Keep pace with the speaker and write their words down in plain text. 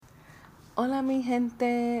Hola, mi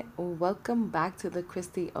gente. Welcome back to the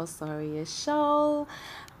Christy Osoria Show.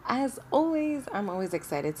 As always, I'm always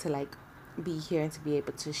excited to be here and to be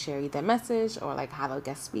able to share either message or have a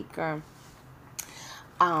guest speaker.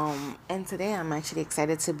 And today I'm actually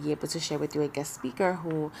excited to be able to share with you a guest speaker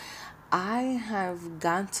who I have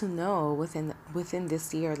gotten to know within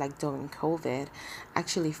this year, like during COVID.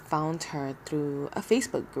 Actually found her through a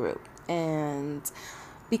Facebook group, and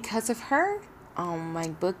because of her, my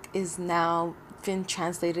book is now been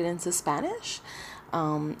translated into Spanish.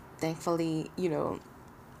 Thankfully,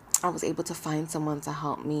 I was able to find someone to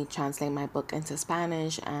help me translate my book into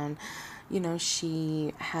Spanish, and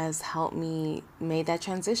she has helped me make that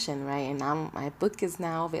transition, right? And now my book is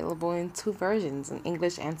now available in two versions, in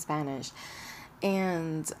English and Spanish.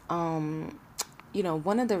 And one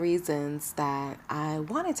of the reasons that I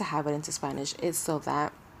wanted to have it into Spanish is so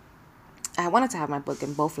that I wanted to have my book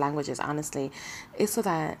in both languages, honestly, is so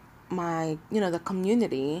that the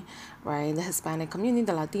community, right, the Hispanic community,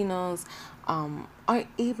 the Latinos, are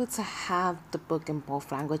able to have the book in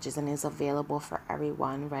both languages and is available for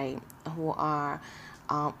everyone, right, who are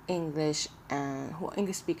who are English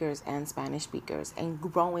speakers and Spanish speakers. And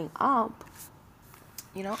growing up,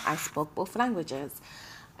 I spoke both languages,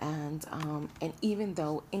 and even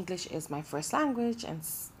though English is my first language, and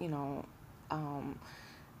um,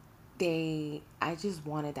 I just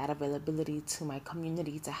wanted that availability to my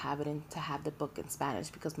community to have it and to have the book in Spanish,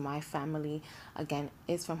 because my family, again,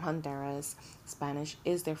 is from Honduras. Spanish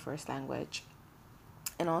is their first language.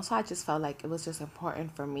 And also, I just felt like it was just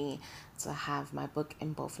important for me to have my book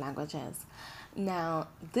in both languages. Now,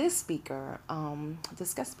 this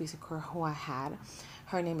guest speaker who I had,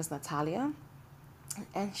 her name is Natalia,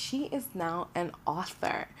 and she is now an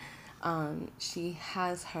author. She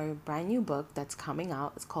has her brand new book that's coming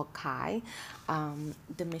out. It's called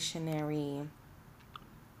the missionary,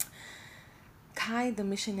 the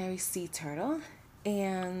missionary sea turtle,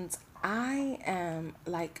 and I am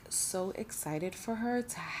like so excited for her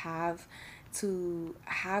to have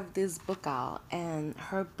this book out. And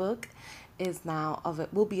her book is now of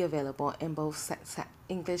it will be available in both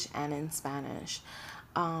English and in Spanish.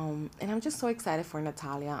 And I'm just so excited for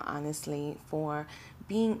Natalia, honestly, for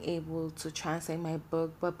being able to translate my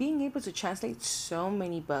book, but being able to translate so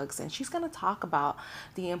many books. And she's going to talk about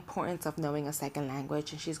the importance of knowing a second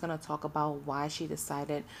language. And she's going to talk about why she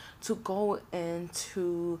decided to go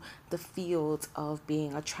into the field of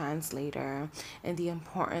being a translator and the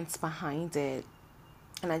importance behind it.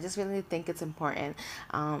 And I just really think it's important.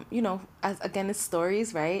 As again, it's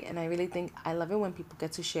stories, right? And I really think I love it when people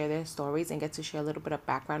get to share their stories and get to share a little bit of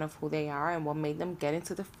background of who they are and what made them get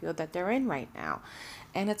into the field that they're in right now.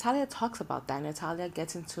 And Natalia talks about that. Natalia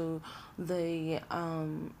gets into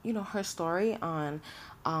her story on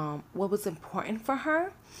what was important for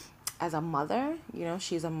her as a mother.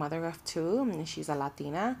 She's a mother of two, and she's a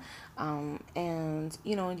Latina. And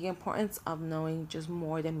the importance of knowing just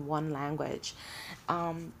more than one language.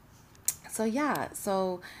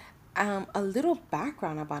 So a little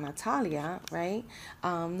background about Natalia, right?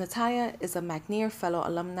 Natalia is a McNair Fellow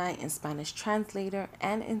alumni and Spanish translator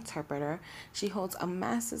and interpreter. She holds a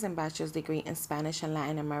master's and bachelor's degree in Spanish and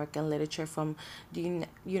Latin American literature from the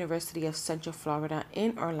University of Central Florida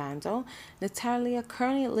in Orlando. Natalia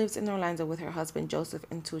currently lives in Orlando with her husband Joseph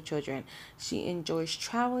and two children. She enjoys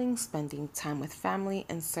traveling, spending time with family,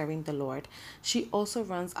 and serving the Lord. She also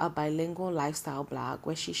runs a bilingual lifestyle blog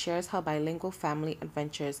where she shares her bilingual family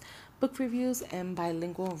adventures, book reviews, and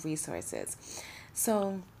bilingual resources.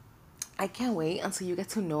 So I can't wait until you get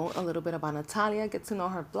to know a little bit about Natalia, get to know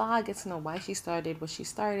her blog, get to know why she started what she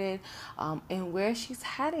started, and where she's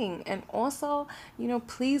heading. And also,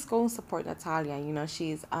 please go and support Natalia.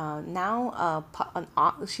 She's now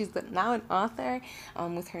an author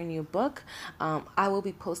with her new book. I will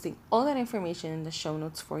be posting all that information in the show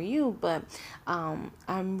notes for you. But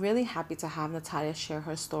I'm really happy to have Natalia share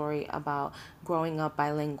her story about growing up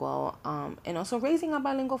bilingual, and also raising a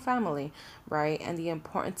bilingual family, right? And the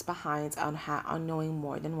importance behind on knowing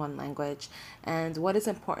more than one language, and what is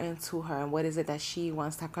important to her, and what is it that she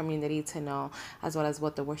wants her community to know, as well as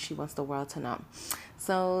what she wants the world to know.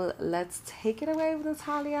 So let's take it away with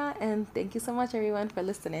Natalia, and thank you so much, everyone, for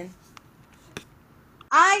listening.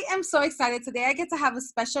 I am so excited today. I get to have a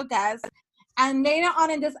special guest. And later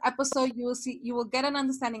on in this episode, you will get an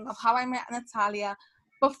understanding of how I met Natalia.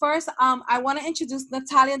 But first, I want to introduce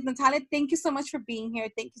Natalia. Natalia, thank you so much for being here.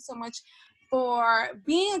 Thank you so much for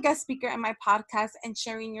being a guest speaker in my podcast and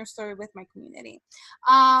sharing your story with my community.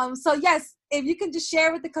 So yes, if you could just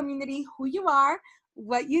share with the community who you are,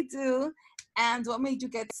 what you do, and what made you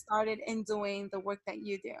get started in doing the work that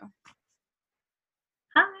you do.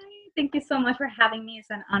 Hi, Thank you so much for having me. It's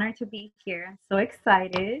an honor to be here. I'm so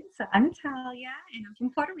excited. So I'm Natalia, and I'm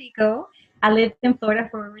from Puerto Rico. I lived in Florida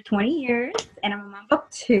for over 20 years, and I'm a mom of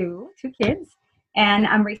two kids, and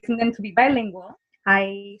I'm raising them to be bilingual.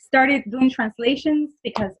 I started doing translations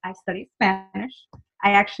because I studied Spanish.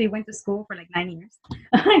 I actually went to school for like 9 years.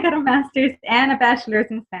 I got a master's and a bachelor's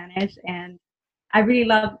in Spanish, and I really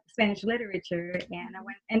love Spanish literature, and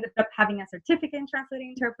ended up having a certificate in translating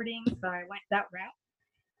interpreting, so I went that route,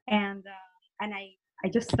 and I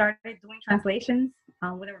just started doing translations.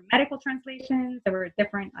 Where there were medical translations, there were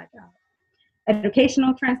different like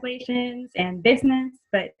educational translations and business,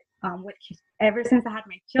 but which ever since I had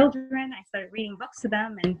my children, I started reading books to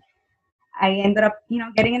them, and I ended up,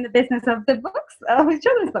 getting in the business of the books, of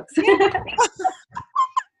children's books.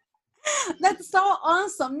 That's so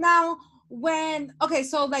awesome. Now,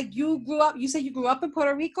 so like you said you grew up in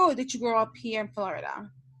Puerto Rico, or did you grow up here in Florida?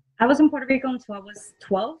 I was in Puerto Rico until I was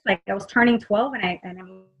 12. Like I was turning 12, and I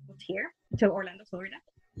moved here to Orlando, Florida.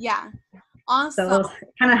 Yeah. So it Awesome. was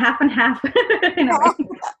kind of half and half in a way.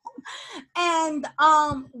 And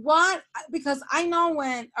what, because I know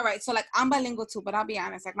when, all right, so like I'm bilingual too, but I'll be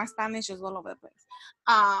honest, like my Spanish is all over the place.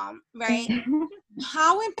 Right?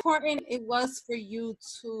 How important it was for you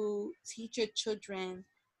to teach your children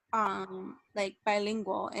like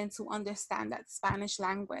bilingual and to understand that Spanish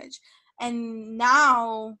language. And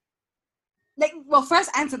now, like, well,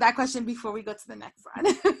 first answer that question before we go to the next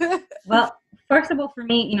one. Well, first of all, for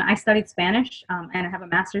me, I studied Spanish, and I have a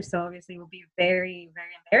master's, so obviously it will be very, very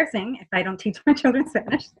embarrassing if I don't teach my children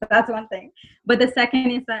Spanish. So that's one thing. But the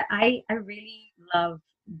second is that I really love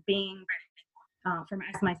being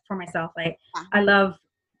for myself. Like I love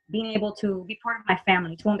being able to be part of my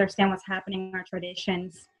family, to understand what's happening in our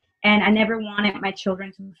traditions, and I never wanted my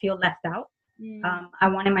children to feel left out. I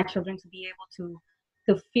wanted my children to be able to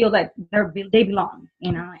feel that they belong,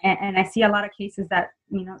 and I see a lot of cases that,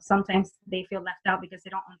 sometimes they feel left out because they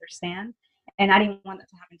don't understand. And I didn't want that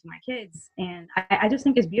to happen to my kids. And I just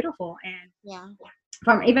think it's beautiful. And Yeah.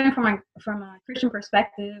 From a Christian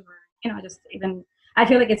perspective, or, just even, I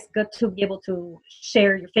feel like it's good to be able to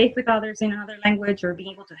share your faith with others in another language, or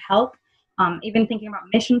being able to help, even thinking about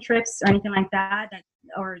mission trips or anything like that,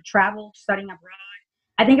 or travel, studying abroad.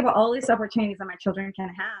 I think about all these opportunities that my children can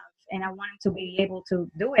have, and I want them to be able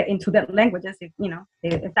to do it in two different languages.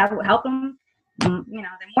 If that would help them, the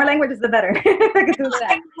more languages, the better. I could do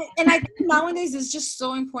that. And I think nowadays it's just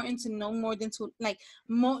so important to know more than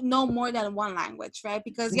know more than one language, right?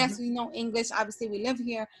 Because yes, we know English. Obviously, we live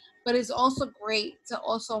here, but it's also great to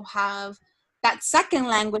also have that second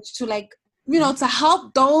language to to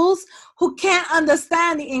help those who can't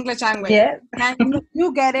understand the English language. Yeah. And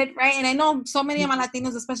you get it, right? And I know so many of my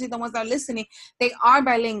Latinos, especially the ones that are listening, they are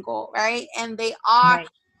bilingual, right? And they are, Right.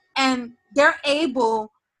 and they're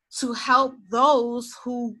able to help those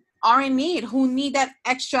who are in need, who need that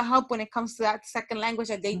extra help when it comes to that second language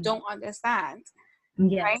that they don't understand.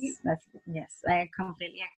 Yes, Right? yes, I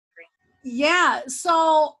completely agree. Yeah.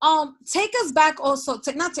 So take us back also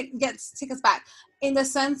take us back in the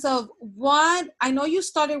sense of what I know you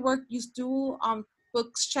started work, you do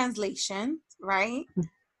books translation, right?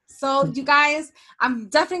 So you guys, I'm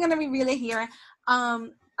definitely gonna reveal it here.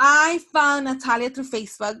 I found Natalia through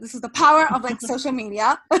Facebook. This is the power of social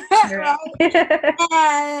media. Right?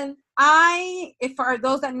 And if for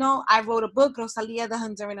those that know, I wrote a book, Rosalia the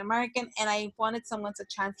Honduran American, and I wanted someone to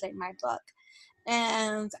translate my book.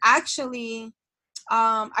 And actually,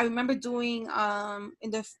 I remember doing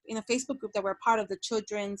in a Facebook group that we're part of, the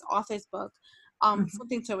children's authors book,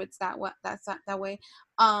 something towards that way.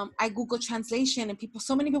 I Google translation, and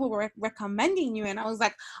so many people were recommending you, and I was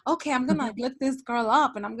like, okay, I'm gonna look this girl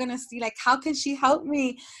up, and I'm gonna see how can she help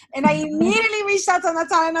me. And I immediately reached out to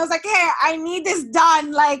Natalia, and I was like, hey, I need this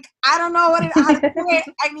done. Like, I don't know how to do it.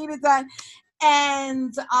 I need it done.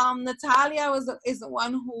 And Natalia is the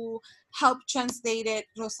one who helped translate it,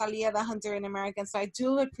 Rosalia the Honduran American. So I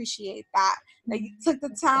do appreciate that you took the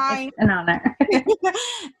time. It's an honor.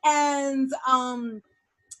 And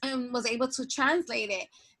was able to translate it.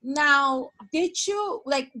 Now, did you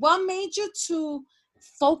what made you to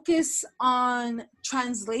focus on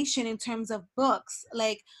translation in terms of books?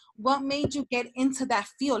 Like, what made you get into that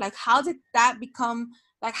field? Like, how did that become?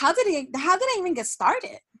 Like, how did I even get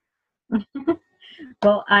started?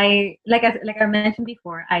 Well, I mentioned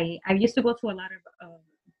before, I used to go to a lot of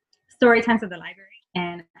story times at the library,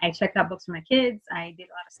 and I checked out books for my kids. I did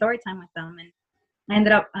a lot of story time with them, and I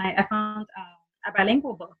ended up I found a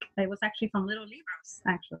bilingual book. It was actually from Little Libros,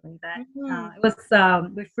 actually. That Mm-hmm. it was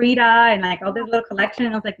with Frida and like all this little collection.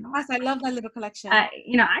 And I was like, no, Yes, I love that little collection. I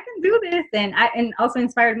can do this, and also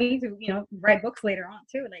inspired me to write books later on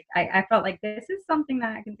too. Like I felt like this is something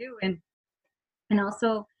that I can do, and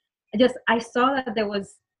also I saw that there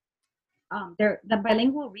was the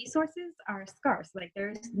bilingual resources are scarce. Like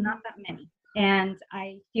there's not that many, and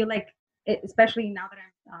I feel like especially now that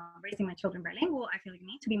I'm raising my children bilingual, I feel like there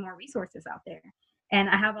need to be more resources out there. And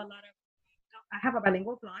I have a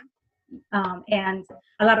bilingual blog, and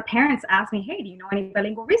a lot of parents ask me, "Hey, do you know any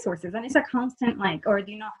bilingual resources?" And it's a constant like, or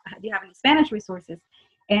do you have any Spanish resources?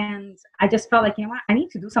 And I just felt like, you know what, I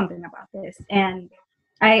need to do something about this. And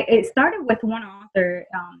it started with one author,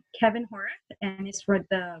 Kevin Horace, and it's for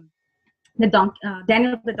Daniel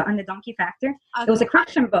and the Donkey Factor. It was a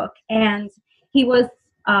Christian book, and he was.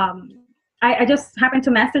 I just happened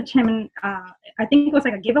to message him, and I think it was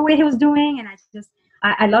like a giveaway he was doing, and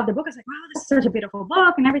I love the book. I was like, wow, this is such a beautiful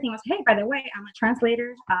book, and everything. I was, hey, by the way, I'm a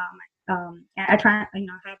translator. I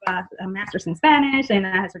have a master's in Spanish, and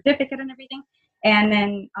I have a certificate and everything. And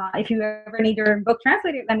then if you ever need your book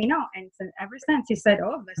translated, let me know. And so ever since, he said,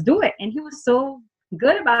 oh, let's do it. And he was so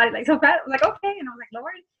good about it, like so fast. I was like, okay. And I was like,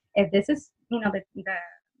 Lord, if this is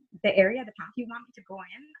the area, the path you want me to go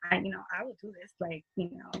in, I will do this. Like,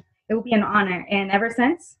 it will be an honor. And ever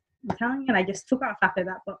since, I'm telling you, I just took off after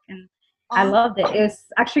that book, and I loved it. It was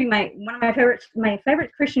actually one of my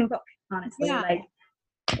favorite Christian book, honestly. Yeah. Like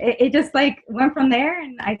it just like went from there,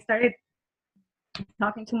 and I started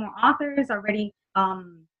talking to more authors already.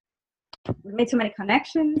 We made so many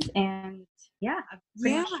connections, and I've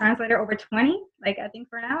pretty much translated over 20, like I think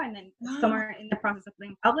for now, and then somewhere in the process of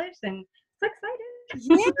being published, and so excited.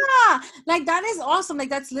 Like that is awesome. Like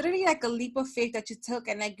that's literally like a leap of faith that you took,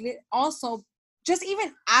 and like also just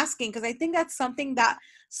even asking, because I think that's something that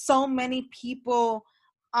so many people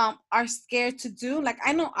are scared to do. Like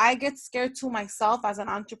I know I get scared too myself as an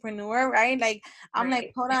entrepreneur, right? Like I'm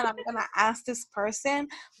like, hold on, I'm gonna ask this person,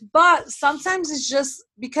 but sometimes it's just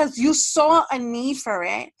because you saw a need for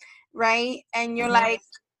it, right? And you're like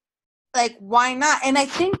why not? And I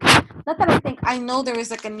think I know there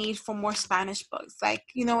is like a need for more Spanish books. Like,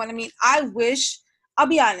 you know what I mean? I'll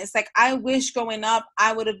be honest, like I wish growing up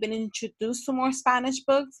I would have been introduced to more Spanish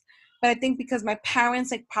books. But I think because my parents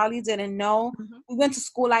like probably didn't know. We went to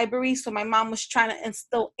school library, so my mom was trying to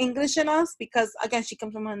instill English in us because again she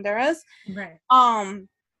comes from Honduras. Right.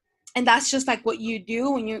 And that's just like what you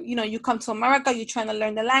do when you come to America, you're trying to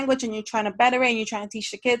learn the language and you're trying to better it and you're trying to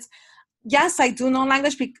teach the kids. Yes, I do know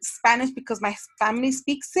Spanish because my family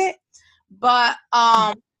speaks it, but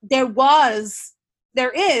there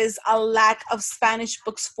is a lack of Spanish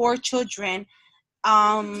books for children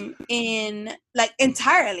in like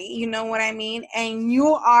entirely, you know what I mean? And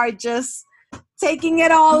you are just taking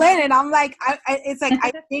it all in, and I'm like, it's like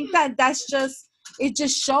I think that's just, it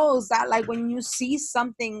just shows that like when you see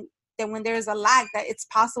something, that when there's a lack, that it's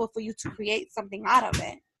possible for you to create something out of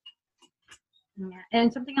it. Yeah,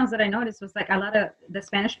 and something else that I noticed was like a lot of the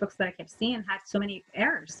Spanish books that I kept seeing had so many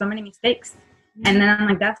errors, so many mistakes. And then I'm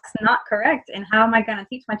like, that's not correct. And how am I going to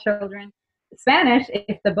teach my children Spanish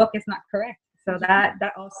if the book is not correct? So that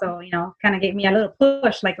also, kind of gave me a little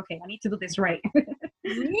push, like, okay, I need to do this right.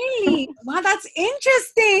 Really? Wow, that's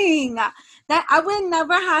interesting. That I would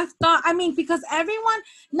never have thought. I mean, because everyone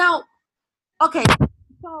now, okay,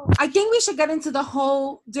 so I think we should get into the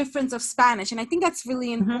whole difference of Spanish, and I think that's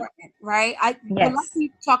really important, right? I would like to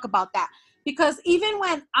talk about that, because even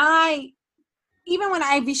when I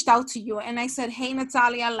reached out to you and I said, hey,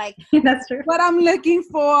 Natalia, like, that's true, what I'm looking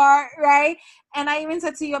for, right? And I even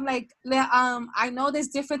said to you, I'm like, I know there's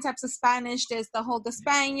different types of Spanish. There's the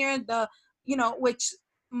Spaniard, which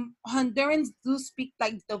Hondurans do speak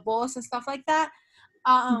like the voice and stuff like that.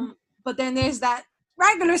 But then there's that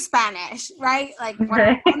regular Spanish, right? Like,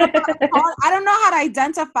 I don't know how to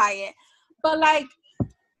identify it, but like,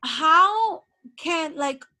 how can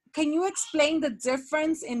you explain the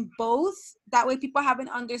difference in both? That way people have an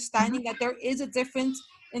understanding that there is a difference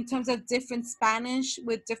in terms of different Spanish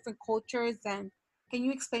with different cultures. And can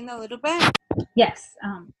you explain that a little bit? Yes.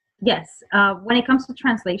 When it comes to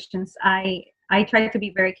translations, I try to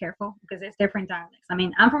be very careful because there's different dialects. I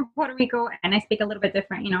mean, I'm from Puerto Rico and I speak a little bit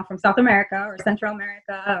different, from South America or Central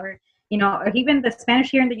America, or even the Spanish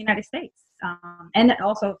here in the United States, and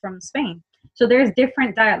also from Spain. So there's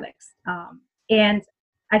different dialects. And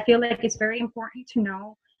I feel like it's very important to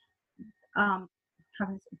know,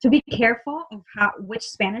 to be careful of which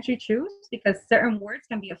Spanish you choose, because certain words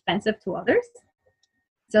can be offensive to others.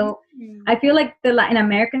 So I feel like the Latin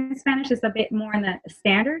American Spanish is a bit more in the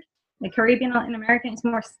standard. The Caribbean Latin American is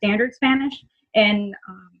more standard Spanish. And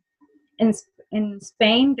in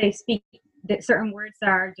Spain, they speak certain words that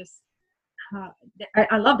are just.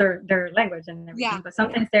 I love their language and everything, Yeah. but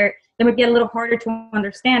sometimes they might be a little harder to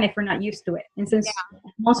understand if we're not used to it. And since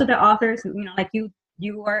most of the authors, like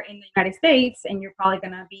you are in the United States, and you're probably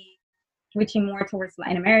gonna be reaching more towards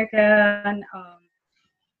Latin American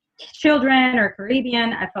children or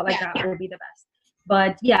Caribbean, I felt like that would be the best.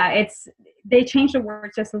 But yeah, they change the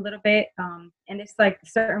words just a little bit, and it's like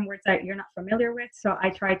certain words that you're not familiar with. So I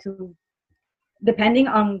try to, depending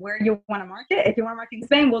on where you want to market. If you want to market in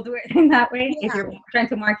Spain, we'll do it in that way. If you're trying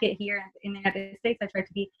to market here in the United States, I try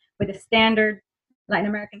to be with the standard Latin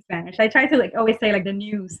American Spanish. I try to always say the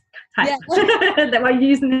news type that what you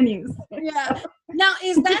use in the news. Yeah. Now,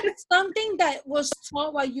 is that something that was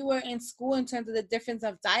taught while you were in school in terms of the difference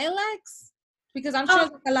of dialects? Because I'm sure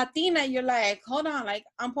as a Latina, you're like, hold on,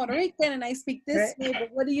 I'm Puerto Rican and I speak this way, but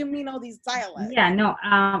what do you mean all these dialects? Yeah, no.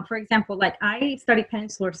 For example, I studied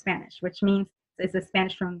Peninsular Spanish, which means it's a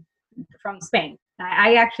Spanish from Spain.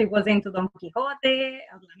 I actually was into Don Quixote,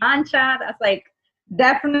 of La Mancha. That's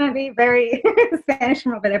definitely very Spanish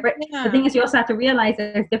from over there. But the thing is, you also have to realize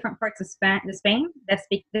that there's different parts of Spain that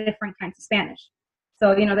speak different kinds of Spanish.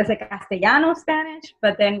 So, there's Castellano Spanish,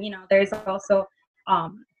 but then, there's also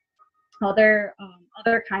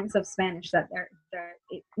other kinds of Spanish that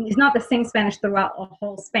it's not the same Spanish throughout the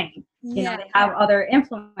whole Spain. They have other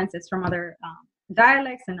influences from other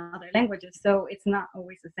dialects and other languages, so it's not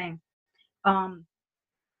always the same.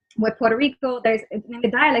 With Puerto Rico, in the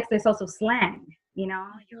dialects there's also slang,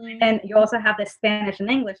 and you also have the Spanish and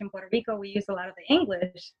English. In Puerto Rico, we use a lot of the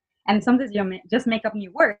English, and sometimes you just make up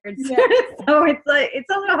new words. So it's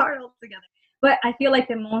a little hard altogether. But I feel like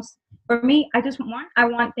for me, I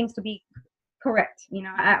want things to be correct.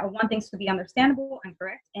 I want things to be understandable and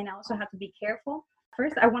correct, and I also have to be careful.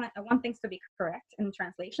 First, I want things to be correct in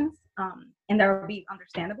translations, and that will be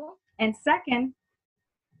understandable. And second,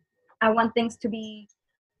 I want things to be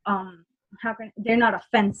they're not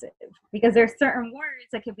offensive, because there's certain words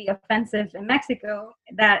that could be offensive in Mexico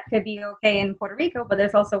that could be okay in Puerto Rico, but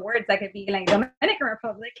there's also words that could be like Dominican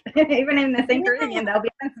Republic, even in the same Caribbean, that'll be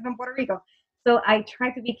offensive in Puerto Rico. So I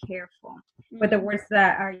try to be careful with the words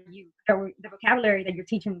that are used, the vocabulary that you're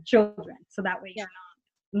teaching children, so that way you're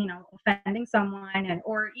not, offending someone,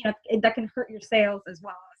 or that can hurt your sales as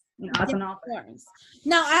well as, as an author.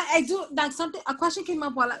 Now, I do a question came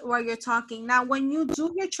up while you're talking. Now, when you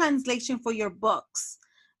do your translation for your books,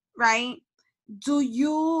 right? Do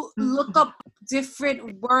you look up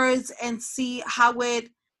different words and see how it?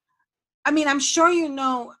 I mean, I'm sure you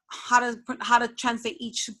know how to translate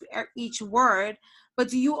each word, but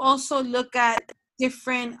do you also look at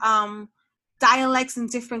different dialects in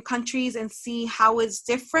different countries and see how it's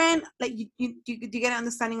different? Like, do you get an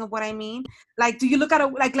understanding of what I mean? Like, do you look at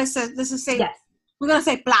let's just say we're gonna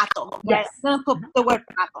say plato, right? Yes. We're gonna put the word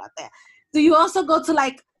plato out there. Do you also go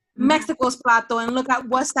to Mexico's plato and look at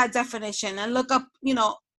what's that definition and look up,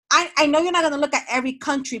 I know you're not going to look at every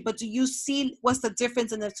country, but do you see what's the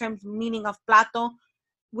difference in the terms meaning of plato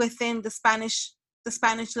within the Spanish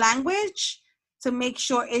language to make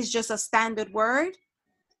sure it's just a standard word?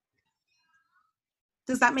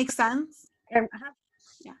 Does that make sense? Yeah.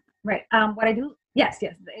 Right. What I do, yes,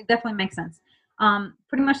 it definitely makes sense.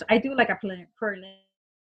 Pretty much, I do a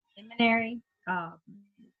preliminary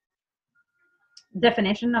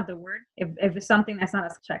definition of the word if it's something that's not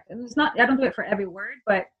as checked. It's not, I don't do it for every word,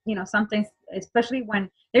 but some things, especially when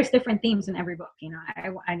there's different themes in every book.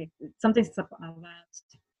 I something's about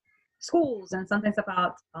schools, and something's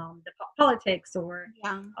about the politics, or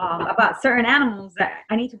about certain animals, that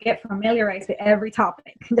I need to get familiarized with every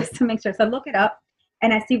topic just to make sure. So I look it up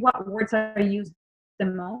and I see what words are used the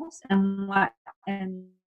most and what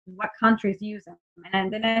countries use them,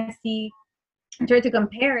 and then I try to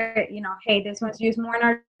compare it. Hey, this one's used more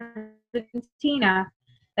in Argentina.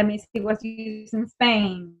 Let me see what's used in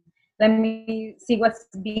Spain. Let me see what's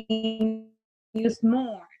being used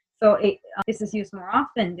more. So this is used more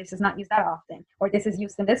often. This is not used that often, or this is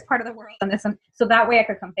used in this part of the world, and this. So that way I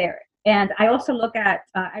could compare it. And I also look at.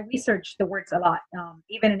 I research the words a lot,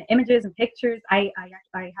 even in images and pictures. I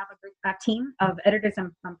have a team of editors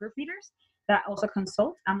and proofreaders that also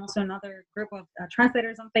consult. I'm also another group of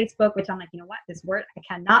translators on Facebook, which I'm like, what, this word, I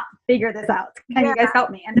cannot figure this out. Can you guys help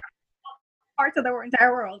me? And parts of the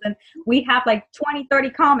entire world, and we have 20, 30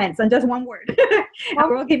 comments on just one word.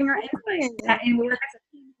 We're all giving our insight, and we work as a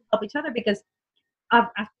team to help each other, because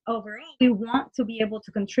overall, we want to be able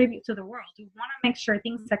to contribute to the world. We want to make sure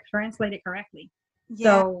things are translated correctly.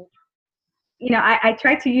 So, I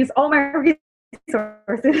try to use all my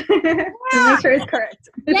sources to make sure it's correct.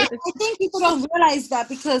 Yeah, I think people don't realize that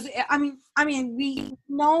because I mean, we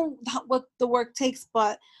know what the work takes,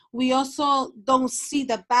 but we also don't see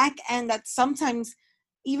the back end that sometimes,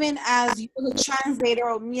 even as you as a translator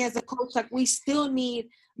or me as a coach, like we still need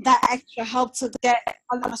that extra help to get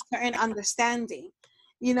a certain understanding.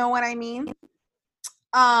 You know what I mean?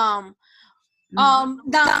 Um,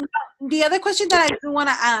 Now the other question that I do want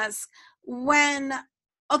to ask, when,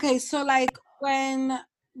 okay, so like when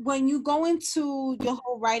you go into your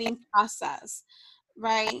whole writing process,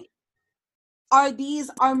 right?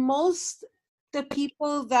 Are most the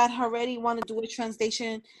people that already want to do a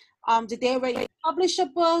translation, did they already publish a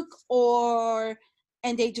book, or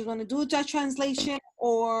and they just want to do that translation,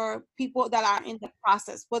 or people that are in the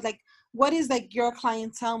process? But like, what is like your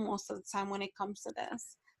clientele most of the time when it comes to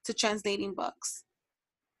this, to translating books?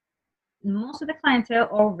 Most of the clientele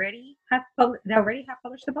already have they already have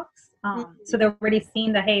published the books. So they're already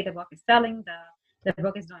seen that, hey, the book is selling, the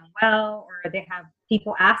book is doing well, or they have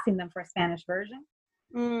people asking them for a Spanish version.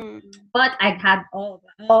 Mm. But I had all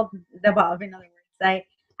the above. In other words, I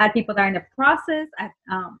had people that are in the process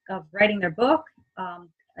of writing their book.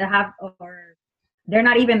 They have, or they're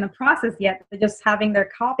not even in the process yet. They're just having their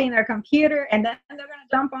copy in their computer, and then they're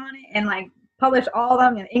gonna jump on it and like publish all of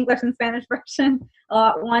them in English and Spanish version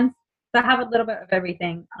at once. So I have a little bit of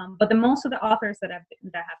everything. But the most of the authors that have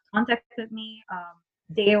contacted me,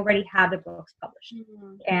 they already have the books published,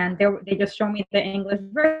 and they just show me the English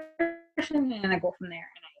version, and I go from there,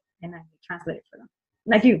 and I translate it for them,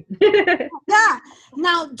 like you. Yeah.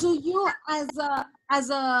 Now, do you, as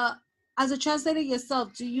a translator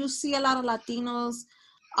yourself, do you see a lot of Latinos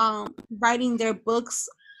writing their books,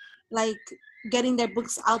 like getting their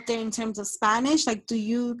books out there in terms of Spanish? Like,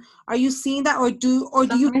 are you seeing that, or do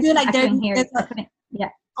you feel like I couldn't hear. Yeah.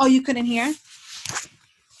 Oh, you couldn't hear?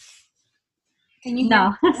 Can you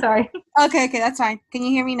hear? No, sorry. Okay, that's fine. Can you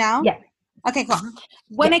hear me now? Yeah. Okay, cool.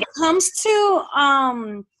 When it comes to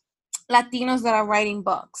Latinos that are writing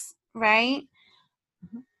books, right?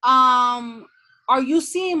 Are you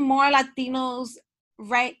seeing more Latinos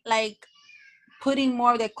write, like putting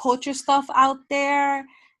more of their culture stuff out there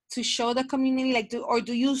to show the community, like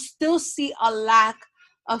do you still see a lack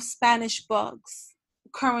of Spanish books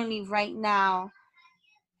currently right now,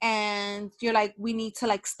 and you're like, we need to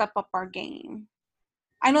like step up our game?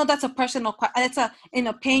 I know that's a personal question, it's an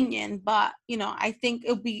opinion, but I think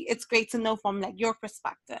it's great to know from like your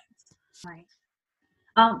perspective. Right.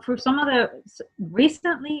 For some of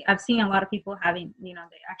recently, I've seen a lot of people having, they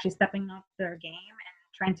actually stepping up their game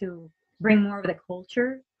and trying to bring more of the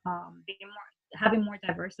culture, having more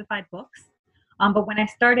diversified books. But when I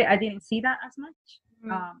started, I didn't see that as much.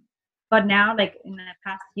 But now, like in the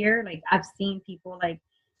past year, like I've seen people like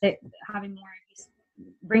that having more,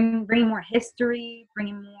 bringing more history,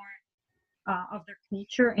 bringing more of their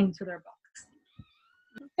culture into their books.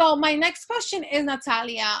 So my next question is,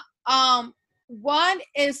 Natalia, what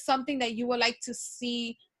is something that you would like to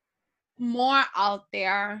see more out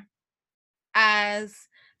there as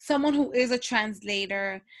someone who is a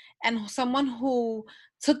translator and someone who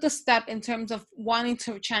took the step in terms of wanting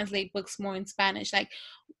to translate books more in Spanish? Like,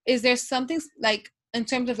 is there something like in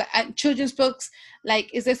terms of like children's books, like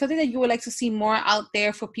is there something that you would like to see more out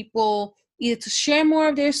there for people either to share more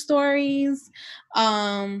of their stories?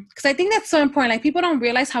 Because I think that's so important. Like, people don't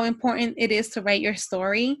realize how important it is to write your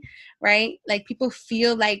story, right? Like, people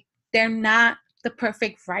feel like they're not the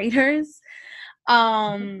perfect writers.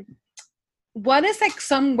 What is like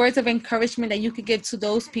some words of encouragement that you could give to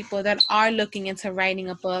those people that are looking into writing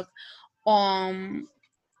a book,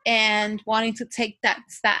 and wanting to take that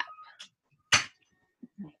step?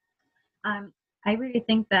 I really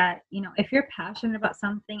think that, if you're passionate about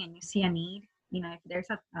something and you see a need, if there's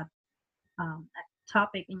a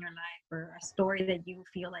topic in your life or a story that you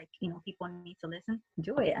feel like, people need to listen,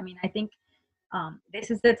 do it. I mean, I think this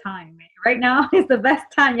is the time. Right now is the best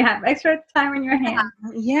time. You have extra time in your hands.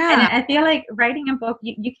 Yeah. And I feel like writing a book,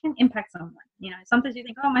 you can impact someone. Sometimes you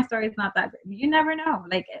think, oh, my story is not that great. You never know.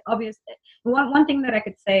 Like, obviously, one thing that I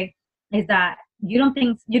could say is that you don't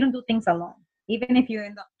do things alone. Even if you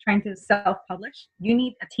end up trying to self-publish, you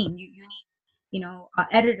need a team. You need,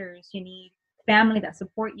 editors. You need family that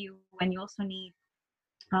support you, and you also need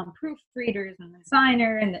proofreaders and the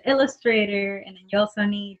designer and the illustrator, and then you also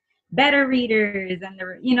need better readers, and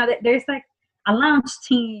there's like a launch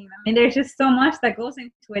team. I mean, there's just so much that goes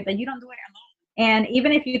into it that you don't do it alone. And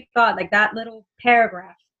even if you thought like that little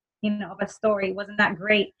paragraph, of a story wasn't that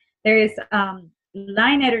great, there is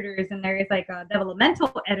line editors, and there is like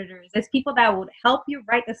developmental editors. There's people that would help you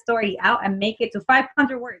write the story out and make it to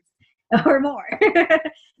 500 words, or more.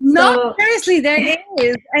 No, So seriously, there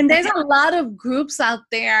is. And there's a lot of groups out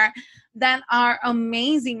there that are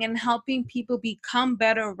amazing in helping people become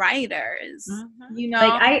better writers. You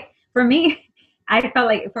like know? for me, I felt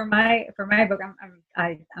like for my book,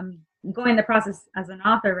 I'm going the process as an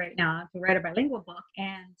author right now to write a bilingual book.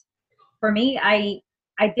 And for me, I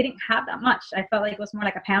didn't have that much. I felt like it was more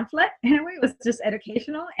like a pamphlet in a way. It was just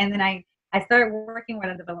educational. And then I started working with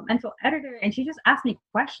a developmental editor, and she just asked me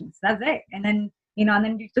questions. That's it. And then, and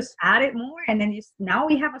then you just add it more, and then now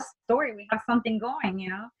we have a story. We have something going,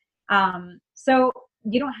 So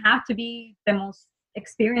you don't have to be the most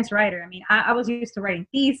experienced writer. I mean, I was used to writing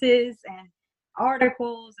theses and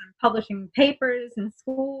articles and publishing papers in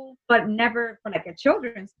school, but never for like a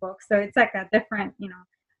children's book. So it's like a different,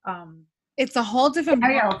 It's a whole different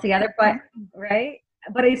area book. altogether. But right,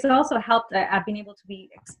 but it's also helped. I've been able to be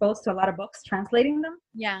exposed to a lot of books, translating them,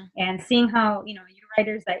 Yeah. and seeing how you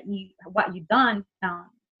writers what you've done.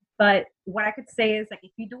 But what I could say is, like,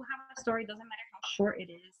 if you do have a story, doesn't matter how short it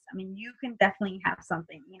is. I mean, you can definitely have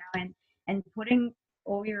something, and putting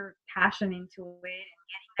all your passion into it and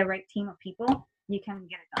getting the right team of people, you can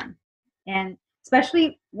get it done. And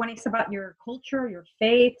especially when it's about your culture, your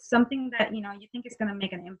faith, something that you think is going to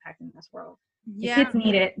make an impact in this world. Yeah. The kids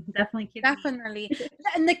need it. Definitely kids Definitely. need it.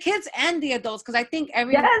 And the kids and the adults, because I think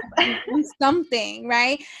everyone needs something,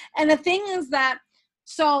 right? And the thing is that,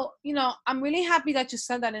 so, I'm really happy that you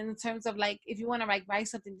said that in terms of, like, if you want to write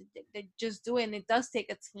something, just do it. And it does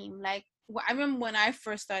take a team. Like, I remember when I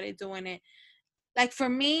first started doing it, like, for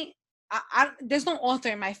me, there's no author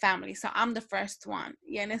in my family, so I'm the first one.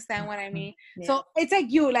 You understand what I mean? Yeah. So it's like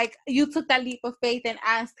you took that leap of faith and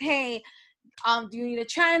asked, hey, do you need a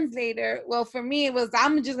translator? Well, for me, it was,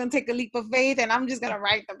 I'm just gonna take a leap of faith and I'm just gonna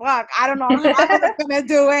write the book. I don't know how I was gonna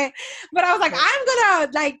do it, but I was like,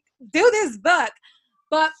 I'm gonna do this book.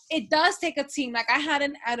 But it does take a team. Like, I had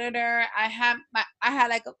an editor. I had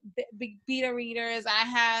like a big beta readers. I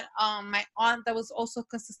had my aunt that was also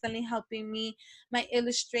consistently helping me, my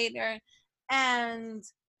illustrator, and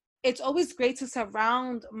it's always great to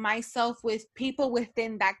surround myself with people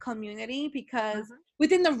within that community, because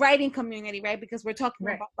within the writing community, right? Because we're talking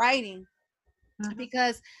about writing,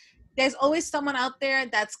 because there's always someone out there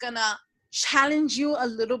that's gonna challenge you a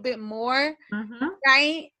little bit more,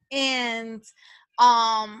 right? And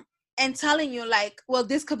telling you, like, well,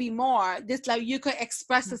 this could be more, this, like, you could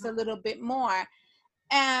express this a little bit more.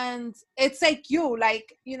 And it's like, you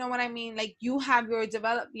know what I mean, like, you have your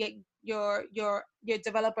your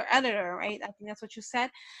developer editor, right? I think that's what you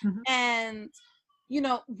said. And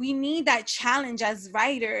we need that challenge as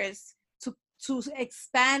writers to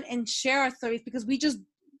expand and share our stories, because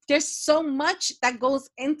there's so much that goes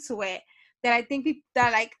into it that I think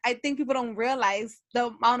people don't realize the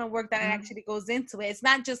amount of work that actually goes into it. It's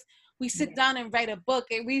not just we sit down and write a book,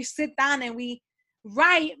 and we sit down and we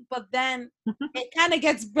write, but then it kind of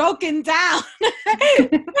gets broken down.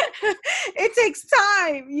 It takes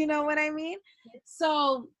time, you know what I mean?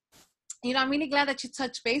 So, I'm really glad that you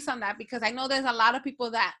touched base on that, because I know there's a lot of people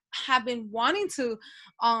that have been wanting to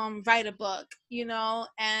write a book,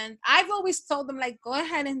 and I've always told them, like, go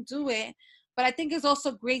ahead and do it. But I think it's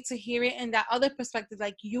also great to hear it in that other perspective,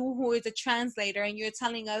 like you, who is a translator, and you're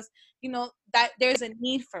telling us, that there's a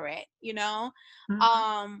need for it,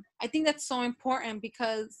 I think that's so important,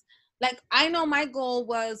 because, like, I know my goal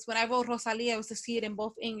was, when I wrote Rosalia, was to see it in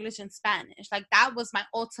both English and Spanish. Like, that was my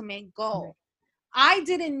ultimate goal. I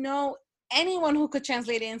didn't know anyone who could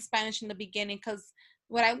translate it in Spanish in the beginning, because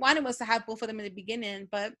what I wanted was to have both of them in the beginning.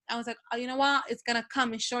 But I was like, oh, you know what? It's going to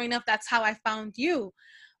come. And sure enough, that's how I found you.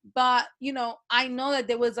 But, I know that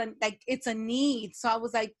there was it's a need. So I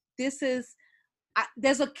was like,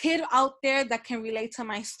 there's a kid out there that can relate to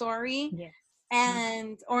my story. Yes.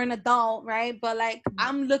 Or an adult, right? But, like,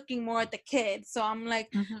 I'm looking more at the kid. So I'm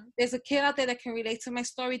like, there's a kid out there that can relate to my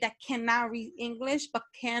story, that cannot read English but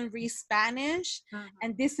can read Spanish,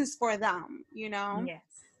 and this is for them, Yes.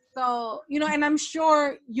 So, and I'm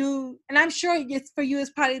sure it's for you, it's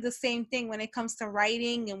probably the same thing when it comes to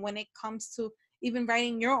writing, and when it comes to even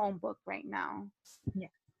writing your own book right now.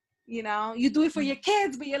 You do it for your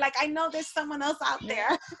kids, but you're like, I know there's someone else out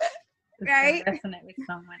there. Right? Resonate with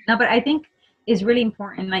someone. No, but I think it's really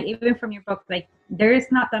important, like, even from your book, like, there is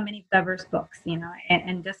not that many diverse books,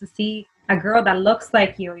 and just to see a girl that looks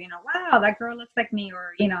like you, wow, that girl looks like me,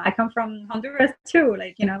 or I come from Honduras too,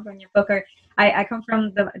 like, from your book, or I come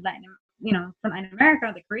from the Latin, from Latin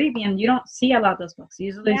America, the Caribbean. You don't see a lot of those books.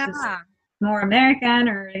 Usually it's just more American,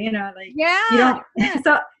 or you don't.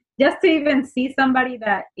 So just to even see somebody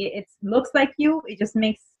that it looks like you, it just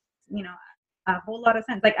makes a whole lot of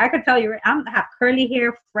sense. Like I could tell you, I have curly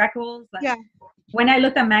hair, freckles. Like Yeah. when I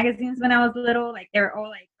looked at magazines when I was little, like they were all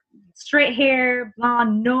like straight hair,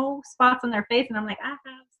 blonde, no spots on their face, and I'm like, I have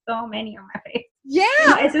so many on my face.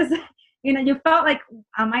 Yeah. It's just, you felt like,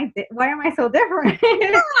 why am I so different?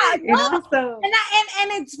 So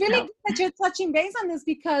and it's really good that you're touching base on this,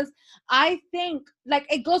 because I think like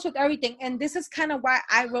it goes with everything, and this is kind of why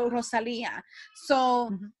I wrote Rosalia.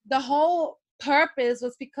 So the whole purpose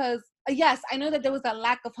was because yes, I know that there was a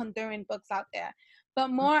lack of Honduran books out there, but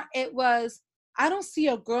more it was, I don't see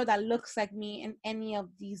a girl that looks like me in any of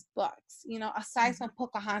these books, aside from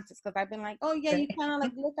Pocahontas, because I've been like, oh yeah, you kind of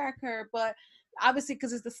like look like her, but obviously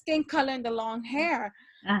because it's the skin color and the long hair.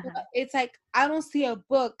 But it's like I don't see a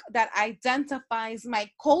book that identifies my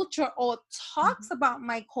culture or talks about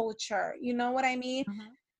my culture. You know what I mean?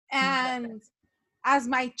 And as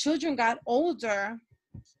my children got older,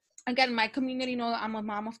 again, my community knows I'm a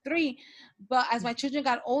mom of 3, but as my children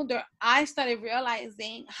got older, I started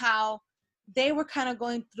realizing how they were kind of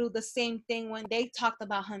going through the same thing when they talked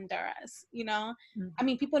about Honduras. I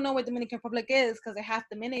mean, people know where Dominican Republic is because they're half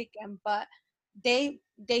Dominican, but they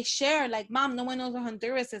share like, Mom, no one knows where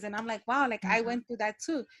Honduras is. And I'm like, wow, like I went through that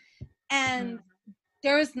too. And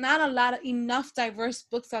there is not a lot of enough diverse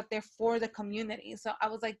books out there for the community. So I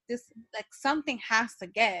was like, this, like something has to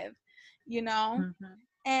give,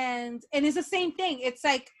 and it's the same thing. It's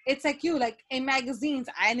like you, like in magazines,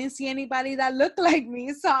 I didn't see anybody that looked like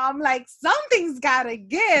me, so I'm like, something's gotta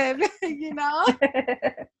give.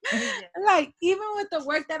 Like even with the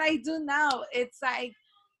work that I do now, it's like,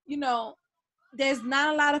 there's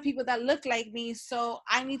not a lot of people that look like me, so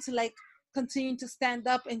I need to like continue to stand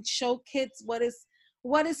up and show kids what is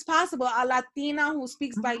possible. A Latina who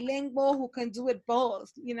speaks bilingual, who can do it both.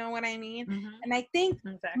 You know what I mean? And I think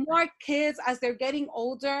more kids, as they're getting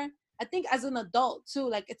older, I think as an adult too,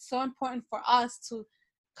 like it's so important for us to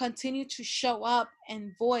continue to show up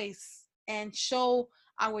and voice and show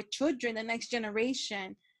our children, the next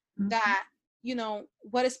generation, that,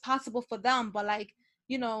 what is possible for them. But like,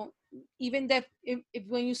 even if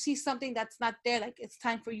when you see something that's not there, like it's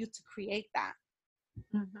time for you to create that.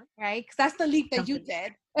 Right? Because that's the leap that you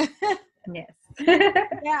did. Yes.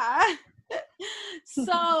 Yeah.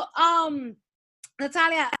 So,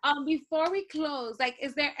 Natalia, before we close, like,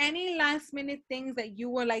 is there any last minute things that you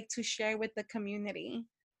would like to share with the community?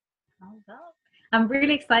 I'm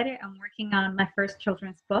really excited. I'm working on my first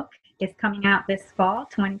children's book. It's coming out this fall,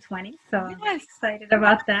 2020. So I'm really excited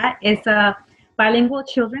about that. It's a bilingual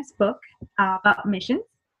children's book about missions.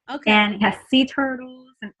 Okay. And it has sea turtles,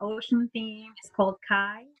 an ocean theme. It's called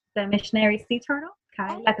Kai, the missionary sea turtle.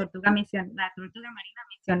 Kai, la tortuga marina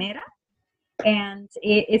misionera. And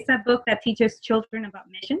it's a book that teaches children about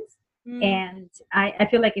missions. And I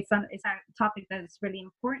feel like it's a topic that is really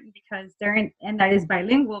important because and that is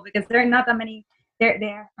bilingual, because there are not that many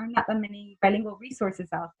bilingual resources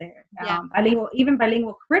out there. Even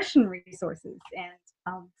bilingual Christian resources. And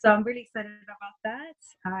so I'm really excited about that.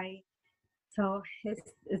 So it's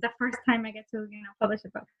the first time I get to, publish a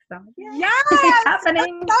book. So yes, it's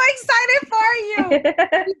happening. I'm so excited for you.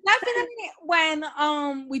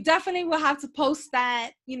 We definitely will have to post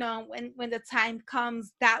that, when the time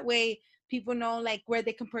comes. That way people know like where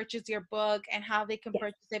they can purchase your book and how they can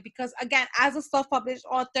purchase it. Because again, as a self-published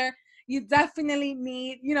author, you definitely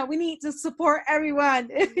need, we need to support everyone.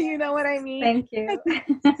 You know what I mean? Thank you.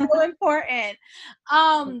 It's so important.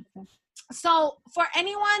 So for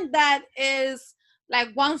anyone that is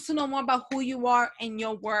like wants to know more about who you are and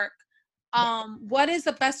your work, what is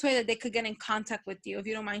the best way that they could get in contact with you, if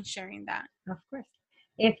you don't mind sharing that? Of course.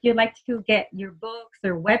 If you'd like to get your books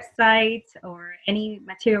or website or any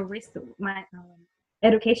material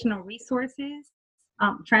educational resources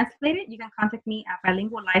translated, you can contact me at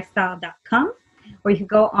bilinguallifestyle.com, or you can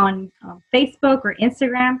go on Facebook or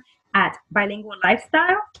Instagram at bilingual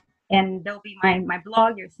lifestyle, and there'll be my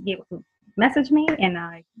blog. You'll be able to message me and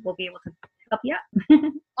I will be able to help you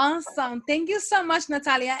out. Awesome. Thank you so much,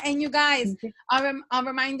 Natalia. And you guys, a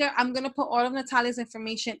reminder, I'm going to put all of Natalia's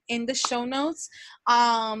information in the show notes.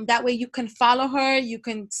 That way you can follow her. You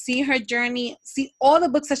can see her journey, see all the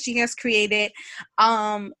books that she has created.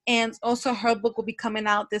 And also her book will be coming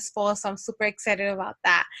out this fall. So I'm super excited about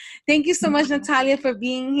that. Thank you so much, Natalia, for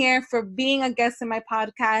being here, for being a guest in my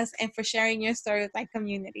podcast, and for sharing your story with my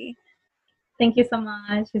community. Thank you so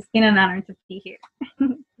much. It's been an honor to be here.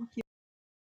 Thank you.